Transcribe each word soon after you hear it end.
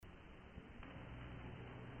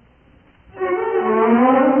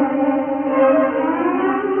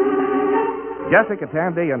Jessica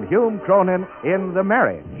Tandy and Hume Cronin in The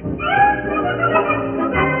Marriage.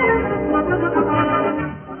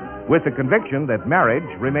 With the conviction that marriage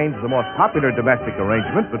remains the most popular domestic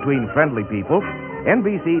arrangement between friendly people,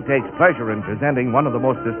 NBC takes pleasure in presenting one of the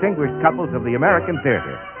most distinguished couples of the American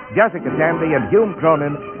theater, Jessica Tandy and Hume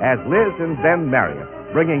Cronin as Liz and Ben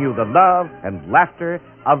Marriott, bringing you the love and laughter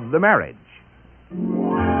of The Marriage.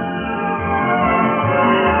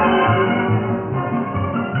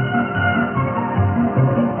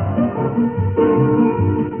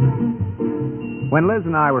 When Liz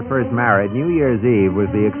and I were first married, New Year's Eve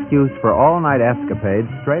was the excuse for all-night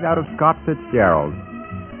escapades straight out of Scott Fitzgerald.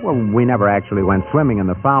 Well, we never actually went swimming in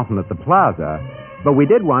the fountain at the plaza, but we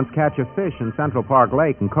did once catch a fish in Central Park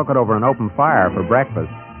Lake and cook it over an open fire for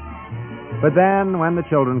breakfast. But then, when the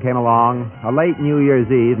children came along, a late New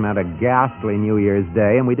Year's Eve meant a ghastly New Year's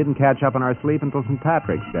Day, and we didn't catch up on our sleep until St.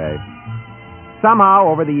 Patrick's Day.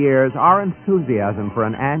 Somehow, over the years, our enthusiasm for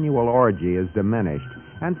an annual orgy has diminished.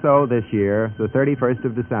 And so, this year, the 31st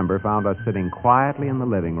of December found us sitting quietly in the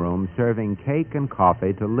living room serving cake and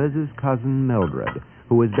coffee to Liz's cousin Mildred,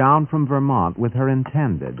 who was down from Vermont with her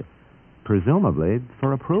intended, presumably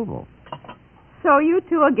for approval. So you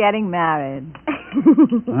two are getting married.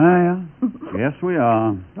 Yeah. Yes, we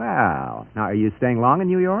are. Well, now, are you staying long in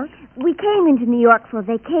New York? We came into New York for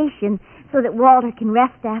vacation so that Walter can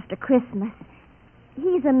rest after Christmas.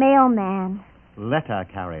 He's a mailman. Letter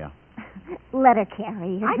carrier. Letter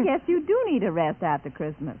carrier. I guess you do need a rest after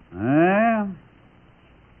Christmas. Yeah.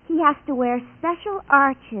 He has to wear special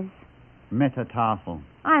arches. Metatarsal.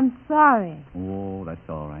 I'm sorry. Oh, that's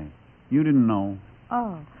all right. You didn't know.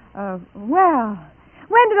 Oh, well,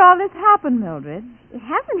 when did all this happen, Mildred? It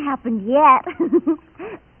hasn't happened yet.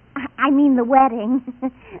 I mean the wedding.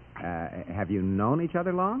 Have you known each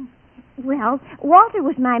other long? Well, Walter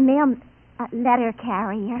was my letter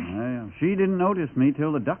carrier. Yeah. She didn't notice me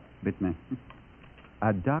till the duck bit me.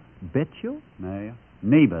 A duck bit you? Yeah.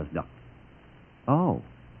 Neighbor's duck. Oh.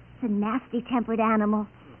 It's a nasty-tempered animal.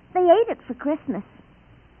 They ate it for Christmas.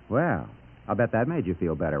 Well, I'll bet that made you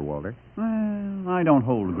feel better, Walter. Well, I don't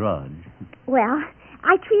hold a grudge. Well,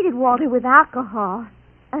 I treated Walter with alcohol.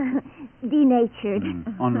 Denatured.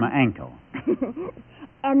 On my ankle.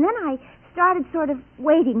 And then I started sort of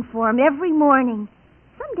waiting for him every morning.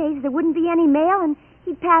 Some days there wouldn't be any mail, and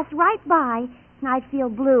he'd pass right by, and I'd feel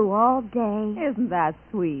blue all day. Isn't that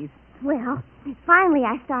sweet? Well, finally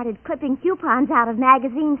I started clipping coupons out of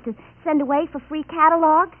magazines to send away for free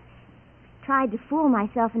catalogs. Tried to fool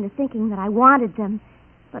myself into thinking that I wanted them.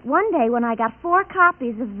 But one day when I got 4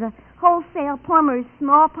 copies of the Wholesale Plumber's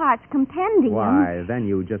Small Parts Compendium... Why, then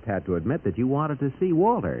you just had to admit that you wanted to see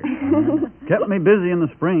Walter. Kept me busy in the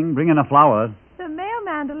spring, bringing her flowers. The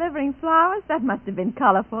mailman delivering flowers? That must have been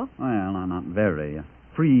colorful. Well, not very.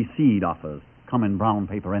 Free seed offers. Come in brown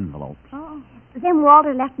paper envelopes. Oh. Then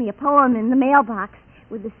Walter left me a poem in the mailbox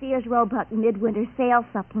with the Sears Roebuck Midwinter Sale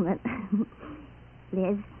Supplement.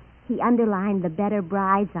 Liz, he underlined the Better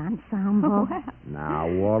Brides Ensemble. Well. Now,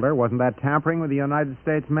 Walter, wasn't that tampering with the United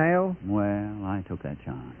States mail? Well, I took that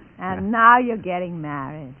chance. And now you're getting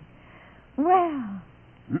married. Well.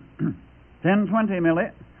 10:20, Millie.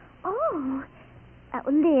 Oh,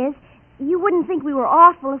 Liz, you wouldn't think we were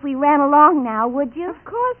awful if we ran along now, would you? Of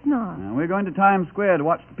course not. We're going to Times Square to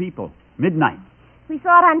watch the people. Midnight. We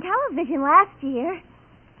saw it on television last year.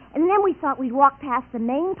 And then we thought we'd walk past the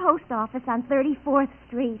main post office on 34th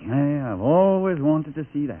Street. Hey, I've always wanted to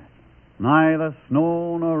see that. Neither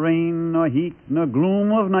snow, nor rain, nor heat, nor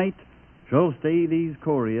gloom of night shall stay these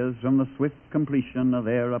couriers from the swift completion of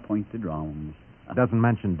their appointed rounds. Doesn't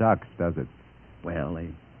mention ducks, does it? Well,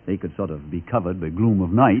 they could sort of be covered by gloom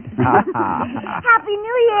of night. Happy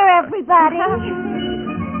New Year, everybody.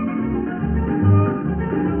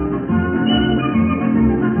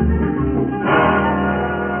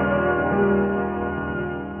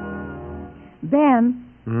 Ben,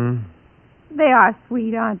 they are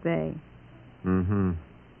sweet, aren't they? Mm-hmm.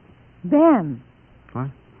 Ben. What?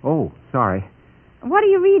 Oh, sorry. What are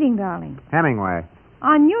you reading, darling? Hemingway.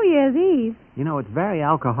 On New Year's Eve. You know, it's very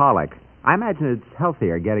alcoholic. I imagine it's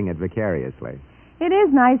healthier getting it vicariously. It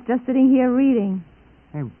is nice just sitting here reading.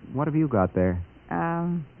 Hey, what have you got there?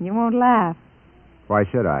 You won't laugh. Why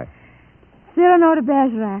should I? Cyrano de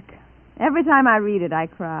Bergerac. Every time I read it, I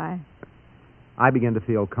cry. I begin to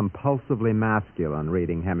feel compulsively masculine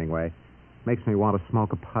reading Hemingway. Makes me want to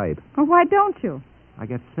smoke a pipe. Well, why don't you? I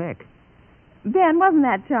get sick. Ben, wasn't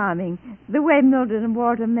that charming? The way Mildred and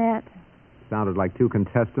Walter met. Sounded like 2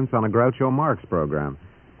 contestants on a Groucho Marx program.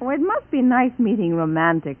 Oh, it must be nice meeting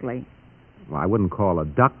romantically. Well, I wouldn't call a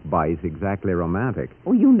duck bite exactly romantic.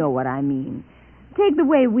 Oh, you know what I mean. Take the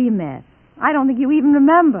way we met. I don't think you even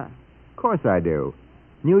remember. Of course I do.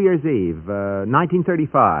 New Year's Eve,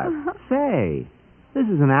 1935. Say, this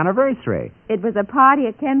is an anniversary. It was a party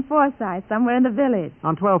at Ken Forsyth, somewhere in the village.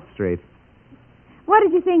 On 12th Street. What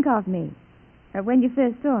did you think of me? Or when you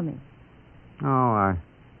first saw me? Oh,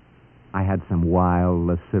 I had some wild,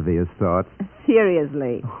 lascivious thoughts.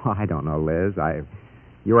 Seriously. Oh, I don't know, Liz.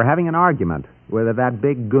 You were having an argument with that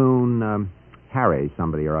big goon, Harry,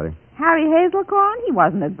 somebody or other. Harry Hazelcorn? He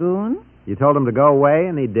wasn't a goon. You told him to go away,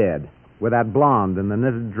 and he did. With that blonde in the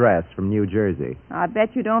knitted dress from New Jersey. I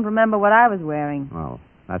bet you don't remember what I was wearing. Well,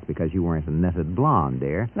 that's because you weren't a knitted blonde,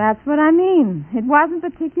 dear. That's what I mean. It wasn't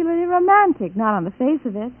particularly romantic, not on the face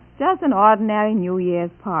of it. Just an ordinary New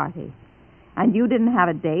Year's party. And you didn't have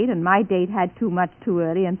a date, and my date had too much too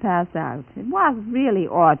early and passed out. It was really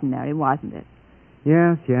ordinary, wasn't it?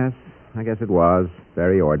 Yes. I guess it was.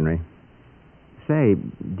 Very ordinary. Say,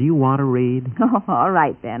 do you want to read? Oh, all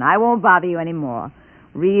right, then. I won't bother you anymore.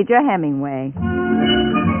 Read your Hemingway.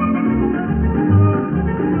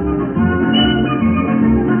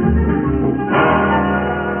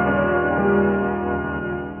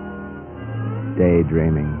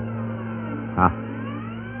 Daydreaming.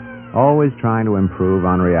 Always trying to improve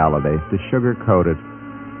on reality, to sugarcoat it.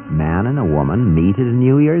 Man and a woman meet at a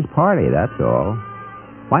New Year's party, that's all.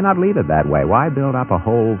 Why not leave it that way? Why build up a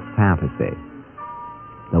whole fantasy?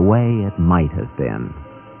 The way it might have been.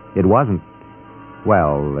 It wasn't,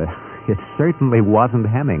 well, it certainly wasn't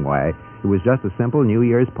Hemingway. It was just a simple New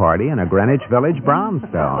Year's party in a Greenwich Village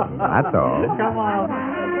brownstone. That's all. Come on.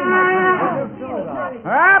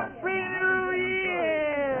 Happy New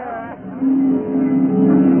Year!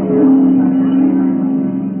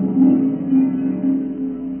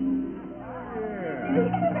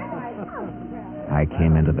 I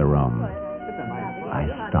came into the room. I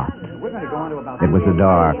stopped. It was a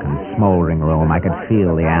dark and smoldering room. I could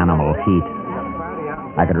feel the animal heat.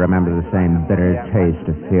 I could remember the same bitter taste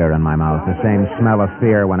of fear in my mouth, the same smell of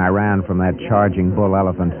fear when I ran from that charging bull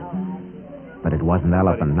elephant. But it wasn't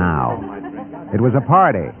elephant now. It was a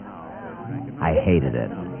party. I hated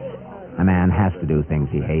it. A man has to do things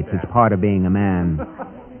he hates. It's part of being a man.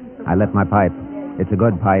 I lit my pipe. It's a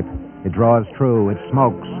good pipe. It draws true. It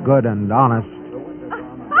smokes good and honest.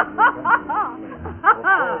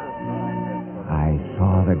 I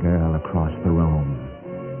saw the girl across the room.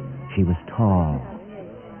 She was tall.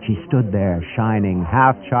 She stood there, shining,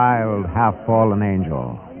 half child, half fallen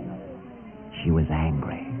angel. She was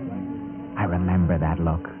angry. I remember that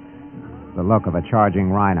look. The look of a charging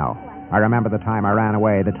rhino. I remember the time I ran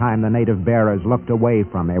away, the time the native bearers looked away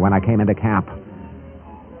from me when I came into camp.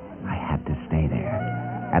 I had to stay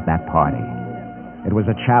there, at that party. It was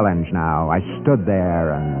a challenge now. I stood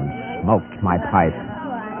there and smoked my pipe.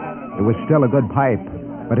 It was still a good pipe,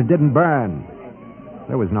 but it didn't burn.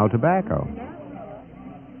 There was no tobacco.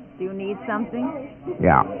 Do you need something?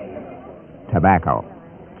 Yeah. Tobacco.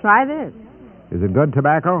 Try this. Is it good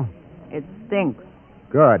tobacco? It stinks.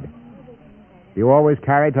 Good. You always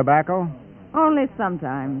carry tobacco? Only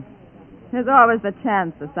sometimes. There's always the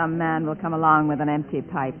chance that some man will come along with an empty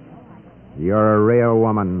pipe. You're a real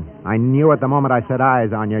woman. I knew it the moment I set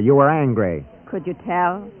eyes on you. You were angry. Could you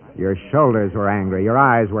tell? Your shoulders were angry. Your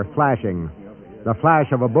eyes were flashing. The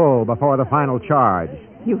flash of a bull before the final charge.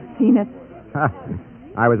 You've seen it.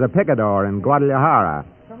 I was a picador in Guadalajara.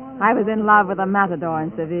 I was in love with a matador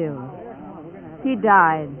in Seville. He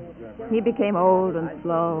died. He became old and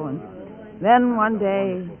slow, and then one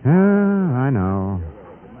day... I know.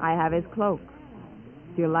 I have his cloak.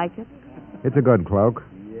 Do you like it? It's a good cloak.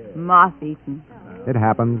 Moth-eaten. It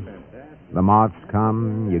happens. The moths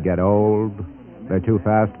come, you get old. They're too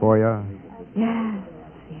fast for you. Yes.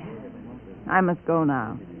 I must go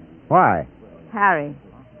now. Why? Harry.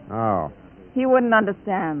 Oh, He wouldn't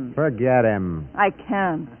understand. forget him. I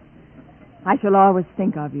can't. I shall always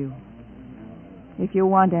think of you. If you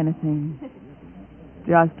want anything,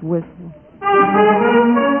 just whistle.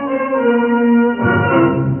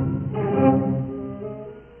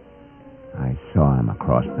 I saw him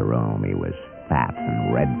across the room. He was fat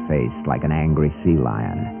and red-faced like an angry sea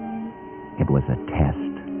lion. It was a test.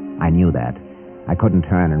 I knew that. I couldn't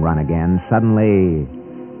turn and run again. Suddenly,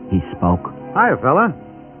 he spoke. Hiya, fella.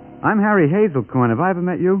 I'm Harry Hazelcorn. Have I ever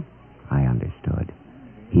met you? I understood.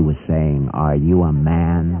 He was saying, "Are you a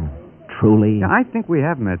man? Truly?" Yeah, I think we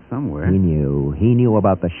have met somewhere. He knew. He knew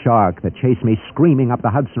about the shark that chased me screaming up the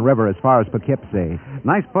Hudson River as far as Poughkeepsie.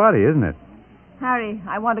 Nice party, isn't it? Harry,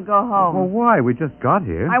 I want to go home. Well, why? We just got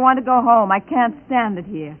here. I want to go home. I can't stand it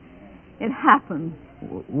here. It happened.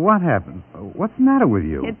 What happened? What's the matter with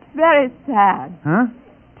you? It's very sad. Huh?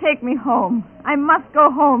 Take me home. I must go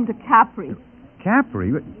home to Capri.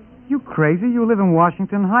 Capri? You crazy? You live in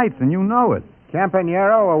Washington Heights, and you know it.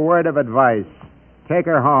 Campanero, a word of advice. Take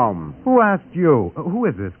her home. Who asked you? Who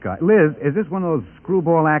is this guy? Liz, is this one of those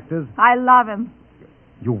screwball actors? I love him.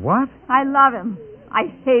 You what? I love him.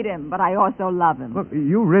 I hate him, but I also love him. Look,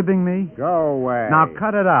 you ribbing me? Go away. Now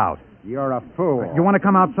cut it out. You're a fool. You want to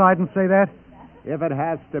come outside and say that? If it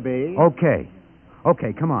has to be. Okay.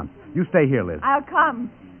 Okay, come on. You stay here, Liz. I'll come.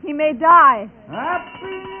 He may die. Happy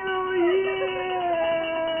New Year!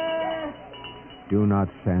 Do not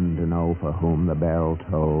send to know for whom the bell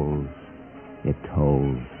tolls. It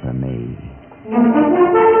tolls for me.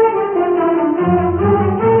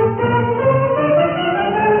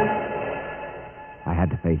 I had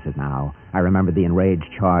to face it now. I remembered the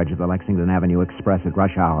enraged charge of the Lexington Avenue Express at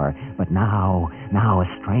rush hour. But now a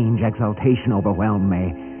strange exultation overwhelmed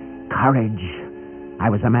me. Courage. I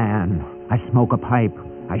was a man. I smoke a pipe.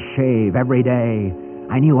 I shave every day.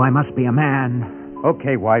 I knew I must be a man.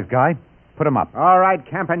 Okay, wise guy. Put him up. All right,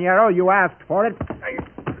 Campanero, you asked for it.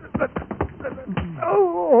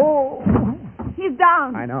 He's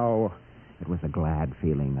down. I know. It was a glad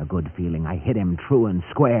feeling, a good feeling. I hit him true and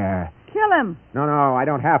square. Kill him. No, I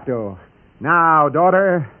don't have to. Now,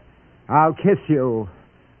 daughter, I'll kiss you.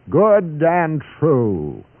 Good and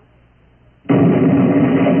true.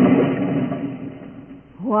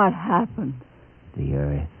 What happened? The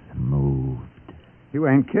earth moved. You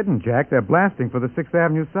ain't kidding, Jack. They're blasting for the 6th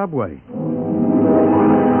Avenue subway.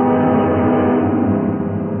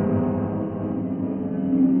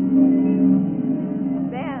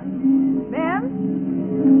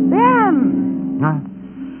 Ben!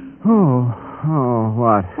 Oh,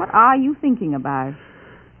 what? What are you thinking about?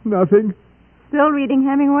 Nothing. Still reading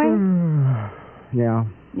Hemingway? Yeah,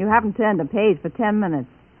 You haven't turned a page for 10 minutes.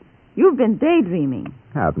 You've been daydreaming.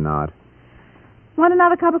 have not. Want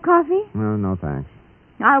another cup of coffee? No, thanks.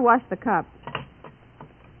 I'll wash the cup.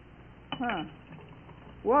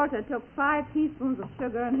 Walter took 5 teaspoons of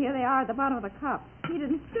sugar, and here they are at the bottom of the cup. He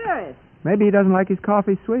didn't stir it. Maybe he doesn't like his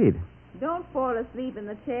coffee sweet. Don't fall asleep in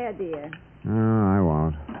the chair, dear. No, I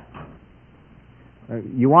won't.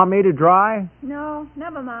 You want me to dry? No,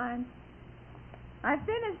 never mind. I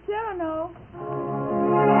finished Cyrano.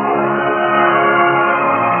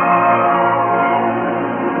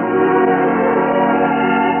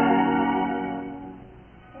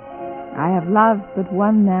 I have loved but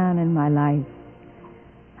one man in my life,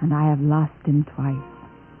 and I have lost him twice.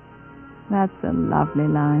 That's a lovely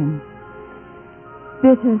line.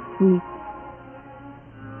 Bittersweet.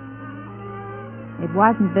 It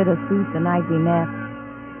wasn't bittersweet the night we met.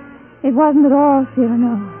 It wasn't at all,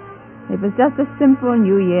 Cyrano. It was just a simple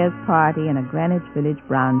New Year's party in a Greenwich Village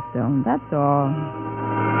brownstone, that's all.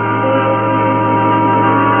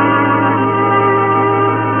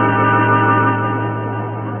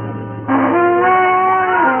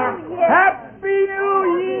 Happy New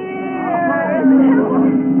Year!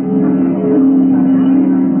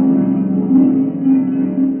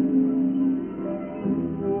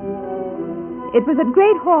 It was at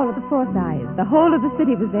Great Hall of the Forsyths. The whole of the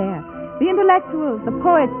city was there. The intellectuals, the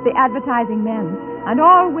poets, the advertising men, and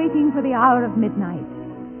all waiting for the hour of midnight.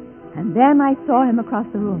 And then I saw him across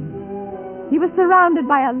the room. He was surrounded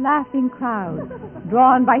by a laughing crowd,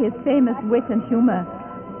 drawn by his famous wit and humor.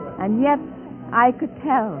 And yet, I could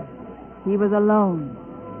tell he was alone.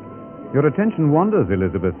 Your attention wanders,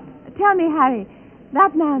 Elizabeth. Tell me, Harry,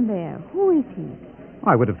 that man there, who is he?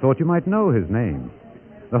 I would have thought you might know his name.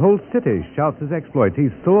 The whole city shouts his exploits.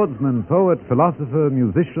 He's swordsman, poet, philosopher,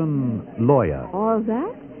 musician, lawyer. All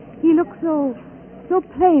that? He looks so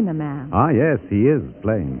plain a man. Ah, yes, he is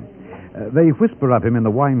plain. They whisper of him in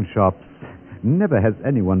the wine shops. Never has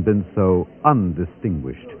anyone been so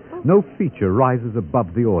undistinguished. No feature rises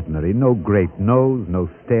above the ordinary. No great nose, no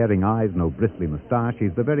staring eyes, no bristly moustache.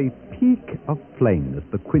 He's the very peak of plainness,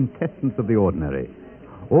 the quintessence of the ordinary.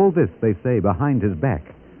 All this, they say, behind his back,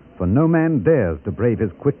 for no man dares to brave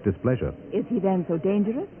his quick displeasure. Is he then so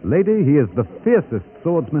dangerous? Lady, he is the fiercest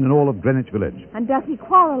swordsman in all of Greenwich Village. And does he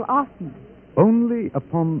quarrel often? Only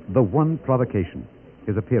upon the one provocation,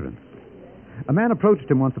 his appearance. A man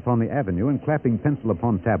approached him once upon the avenue and, clapping pencil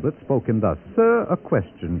upon tablet, spoke him thus: "Sir, a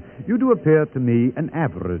question. You do appear to me an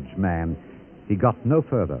average man." He got no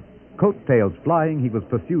further. Coat-tails flying, he was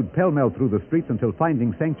pursued pell-mell through the streets until,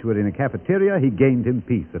 finding sanctuary in a cafeteria, he gained him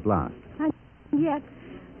peace at last. And yet,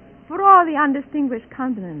 for all the undistinguished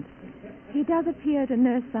countenance, he does appear to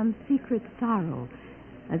nurse some secret sorrow,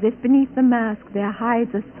 as if beneath the mask there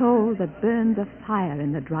hides a soul that burns a fire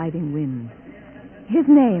in the driving wind. His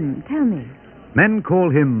name, tell me. Men call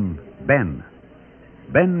him Ben.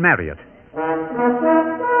 Ben Marriott.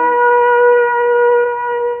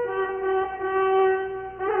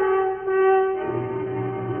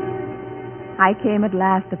 I came at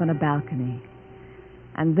last upon a balcony.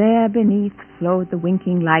 And there beneath flowed the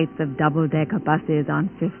winking lights of double-decker buses on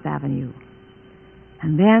Fifth Avenue.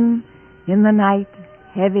 And then, in the night,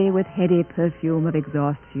 heavy with heady perfume of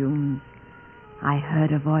exhaust fumes, I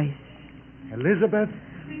heard a voice. Elizabeth?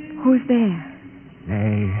 Who's there?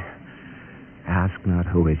 Nay, ask not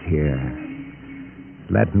who is here.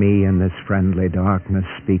 Let me in this friendly darkness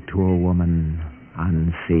speak to a woman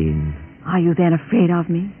unseen. Are you then afraid of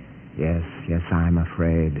me? Yes, I'm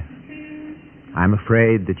afraid. I'm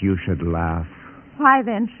afraid that you should laugh. Why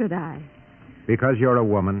then should I? Because you're a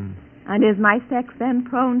woman. And is my sex then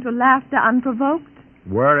prone to laughter unprovoked?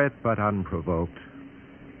 Were it but unprovoked.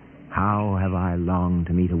 How have I longed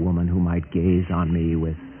to meet a woman who might gaze on me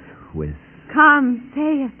with Come,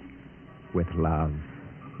 say it. with love.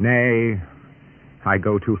 Nay, I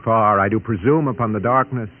go too far. I do presume upon the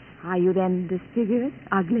darkness. Are you then disfigured,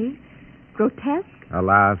 ugly, grotesque?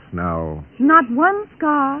 Alas, no. Not one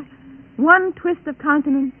scar, one twist of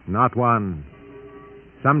countenance? Not one.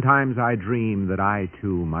 Sometimes I dream that I,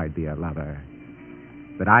 too, might be a lover.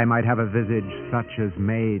 That I might have a visage such as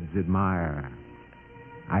maids admire.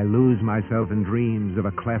 I lose myself in dreams of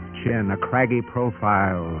a cleft chin, a craggy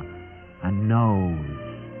profile, a nose.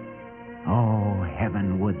 Oh,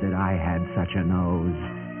 heaven would that I had such a nose.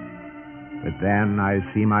 But then I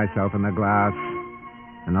see myself in the glass,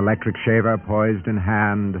 an electric shaver poised in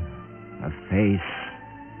hand, a face,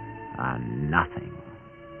 a nothing.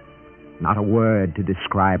 Not a word to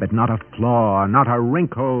describe it, not a flaw, not a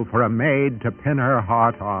wrinkle for a maid to pin her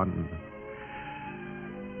heart on.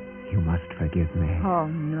 You must forgive me. Oh,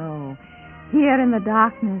 no. Here in the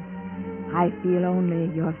darkness, I feel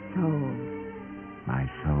only your soul. My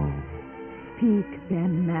soul. Speak,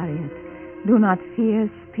 Ben Marriott. Do not fear,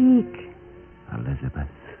 speak. Elizabeth.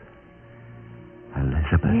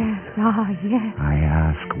 Elizabeth. Yes, yes. I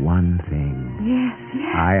ask one thing.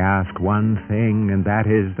 Yes. I ask one thing, and that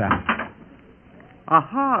is that...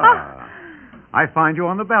 Aha! I find you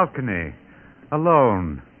on the balcony.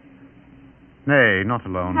 Alone. Nay, not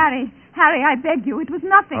alone. Harry, I beg you, it was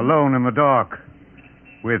nothing. Alone in the dark.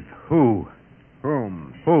 With who?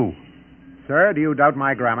 Whom? Who? Sir, do you doubt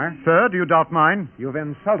my grammar? Sir, do you doubt mine? You've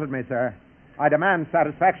insulted me, sir. I demand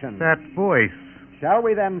satisfaction. That voice. Shall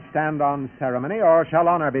we then stand on ceremony, or shall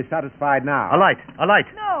honor be satisfied now? A light.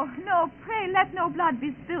 No, pray let no blood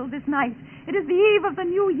be spilled this night. It is the eve of the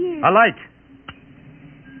new year. A light.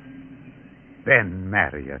 Ben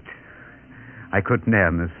Marriott. I could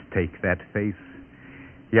ne'er mistake that face.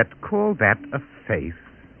 Yet call that a face.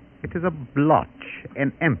 It is a blotch,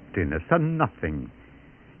 an emptiness, a nothing.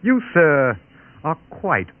 You, sir, are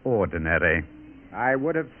quite ordinary. I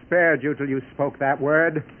would have spared you till you spoke that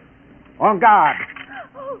word. En garde.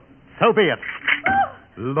 So be it.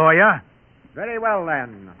 Lawyer? Very well,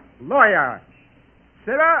 then. Lawyer.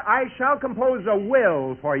 Sirrah, I shall compose a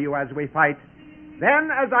will for you as we fight.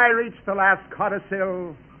 Then, as I reach the last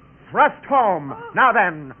codicil, thrust home. Now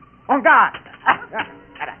then, en garde.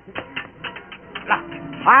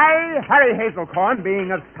 I, Harry Hazelcorn,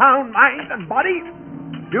 being of sound mind and body,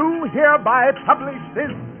 do hereby publish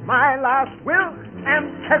this my last will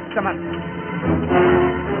and testament.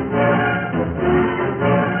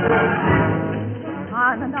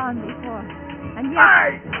 On and on before. And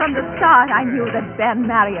yet, from the start, I knew that Ben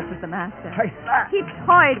Marriott was the master. He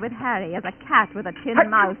toyed with Harry as a cat with a tin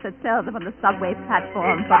mouse that sells upon the subway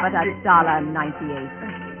platform for but $1.98.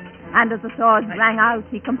 And as the swords rang out,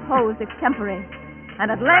 he composed extempore. And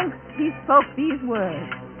at length, he spoke these words.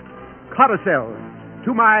 Codicil,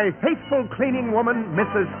 to my faithful cleaning woman,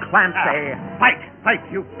 Mrs. Clancy. Fight,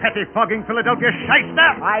 you pettifogging Philadelphia shyster!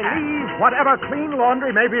 I leave whatever clean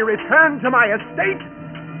laundry may be returned to my estate.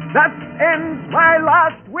 Thus ends my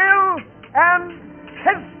last will and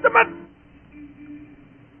testament.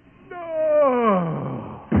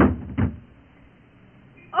 Oh!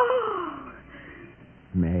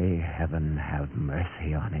 May heaven have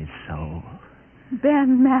mercy on his soul.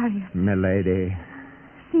 Ben Marriott. Milady.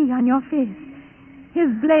 See on your face. His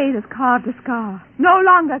blade has carved a scar. No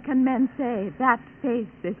longer can men say that face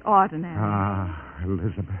is ordinary. Ah,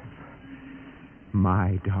 Elizabeth.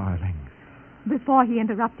 My darling. Before he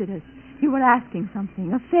interrupted us, you were asking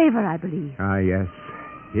something. A favor, I believe. Ah, yes.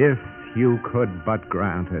 If you could but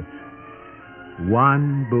grant it.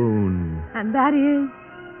 One boon. And that is?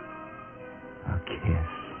 A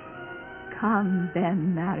kiss. Come,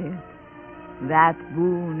 Ben Marriott. That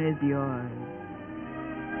boon is yours.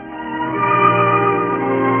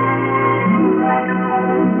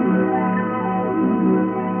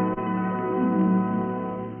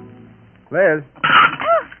 Liz.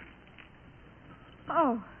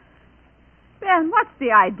 Oh. Ben, what's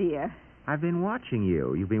the idea? I've been watching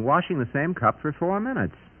you. You've been washing the same cup for 4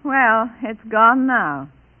 minutes. Well, it's gone now.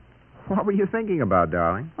 What were you thinking about,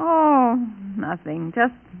 darling? Oh, nothing.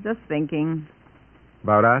 Just thinking.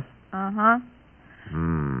 About us? Uh-huh.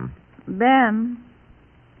 Do Ben,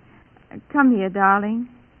 come here, darling.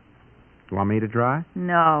 you want me to try?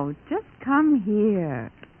 No, just come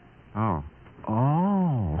here. Oh.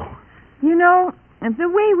 You know, the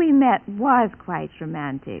way we met was quite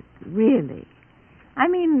romantic, really. I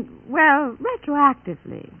mean, well,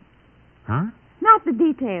 retroactively. Huh? Not the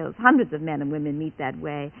details. Hundreds of men and women meet that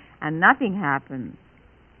way, and nothing happens.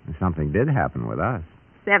 Something did happen with us.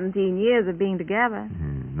 17 years of being together.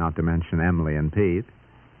 Not to mention Emily and Pete.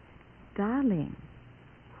 Darling,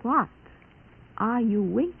 what are you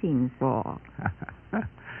waiting for?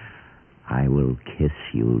 I will kiss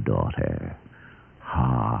you, daughter.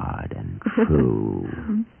 Hard and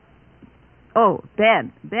true. Oh,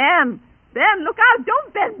 Ben, look out.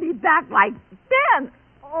 Don't bend me back like... Ben!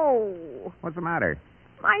 Oh, What's the matter?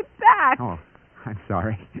 my back. Oh, I'm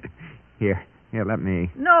sorry. Here, let me.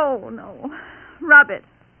 No. Rub it.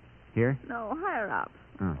 Here? No, higher up.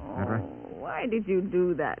 Oh, that right? Why did you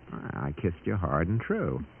do that? I kissed you hard and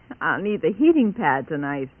true. I'll need the heating pad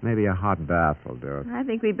tonight. Maybe a hot bath will do it. I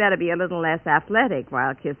think we better be a little less athletic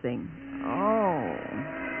while kissing. Oh.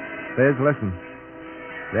 Liz, listen.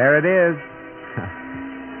 There it is.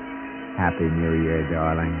 Happy New Year,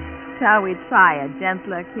 darling. Shall we try a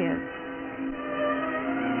gentler kiss?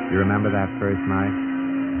 You remember that first night?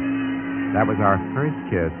 That was our first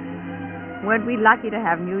kiss. Weren't we lucky to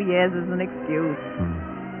have New Year's as an excuse?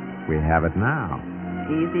 We have it now.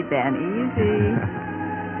 Easy, Ben, easy.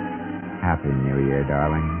 Happy New Year,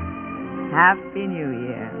 darling. Happy New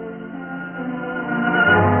Year.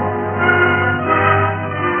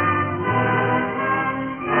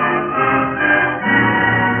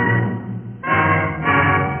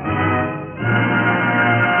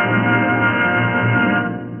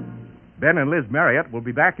 Ben and Liz Marriott will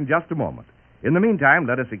be back in just a moment. In the meantime,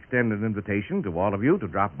 let us extend an invitation to all of you to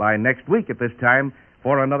drop by next week at this time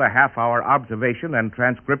for another half-hour observation and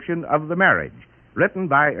transcription of The Marriage, written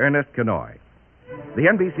by Ernest Kenoy. The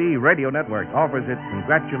NBC Radio Network offers its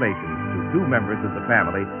congratulations to two members of the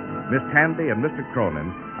family, Miss Tandy and Mr. Cronin,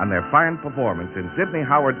 on their fine performance in Sidney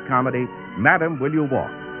Howard's comedy, Madam, Will You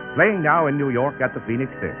Walk, playing now in New York at the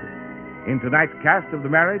Phoenix Theater. In tonight's cast of The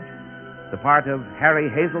Marriage, the part of Harry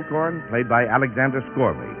Hazelcorn, played by Alexander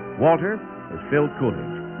Scorley. Walter is Phil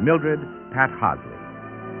Coolidge. Mildred, Pat Hosley.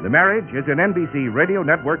 The Marriage is an NBC Radio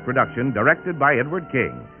Network production directed by Edward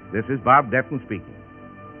King. This is Bob Defton speaking.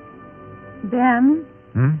 Ben?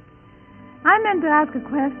 I meant to ask a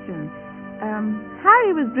question.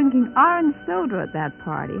 Harry was drinking orange soda at that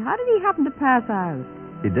party. How did he happen to pass out?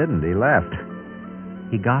 He didn't. He left.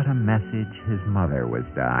 He got a message his mother was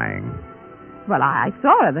dying. Well, I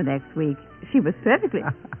saw her the next week. She was perfectly...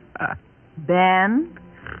 Ben?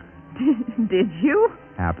 Did you?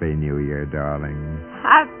 Happy New Year, darling.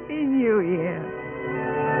 Happy New Year.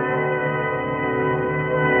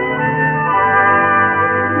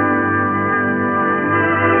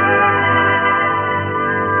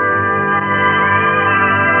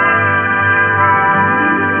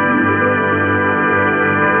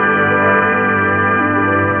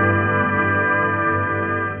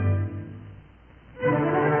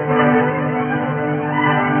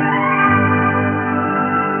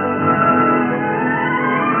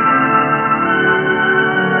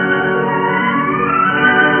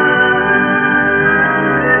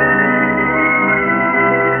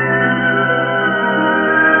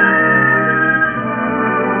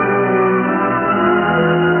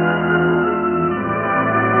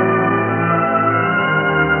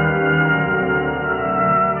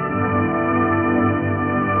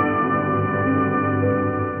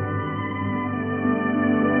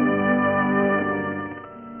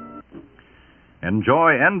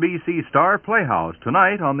 Enjoy NBC Star Playhouse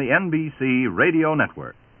tonight on the NBC Radio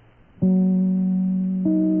Network.